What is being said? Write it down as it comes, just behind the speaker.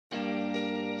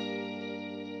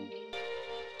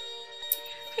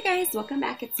Hi guys, welcome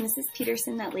back. It's Mrs.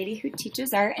 Peterson, that lady who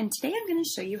teaches art, and today I'm going to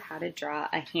show you how to draw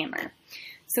a hammer.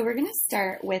 So we're going to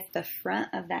start with the front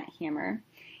of that hammer,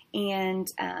 and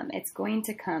it's going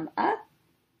to come up,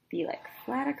 be like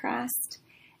flat across,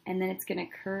 and then it's going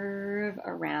to curve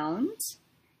around,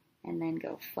 and then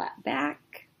go flat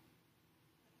back,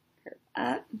 curve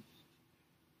up,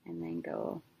 and then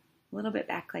go a little bit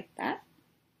back like that.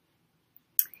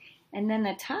 And then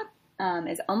the top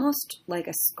is almost like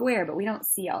a square, but we don't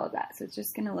see all of that. So it's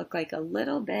just going to look like a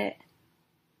little bit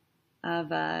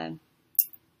of a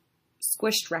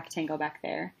squished rectangle back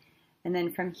there. And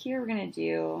then from here, we're going to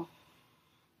do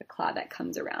the claw that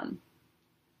comes around.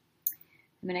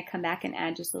 I'm going to come back and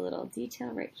add just a little detail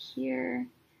right here.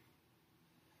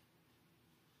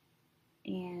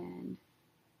 And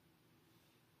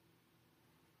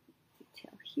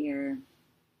detail here.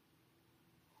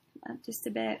 Come up just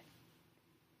a bit.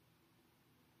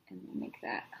 And make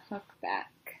that hook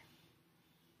back.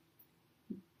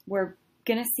 We're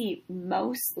going to see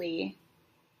mostly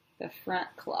the front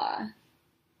claw.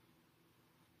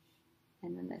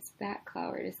 And then this back claw,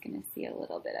 we're just going to see a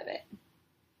little bit of it.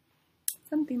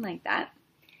 Something like that.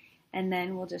 And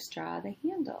then we'll just draw the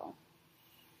handle.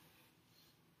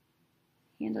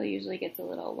 Handle usually gets a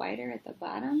little wider at the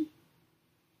bottom.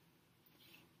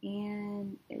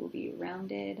 And it will be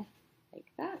rounded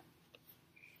like that.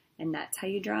 And that's how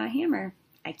you draw a hammer.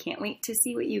 I can't wait to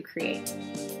see what you create.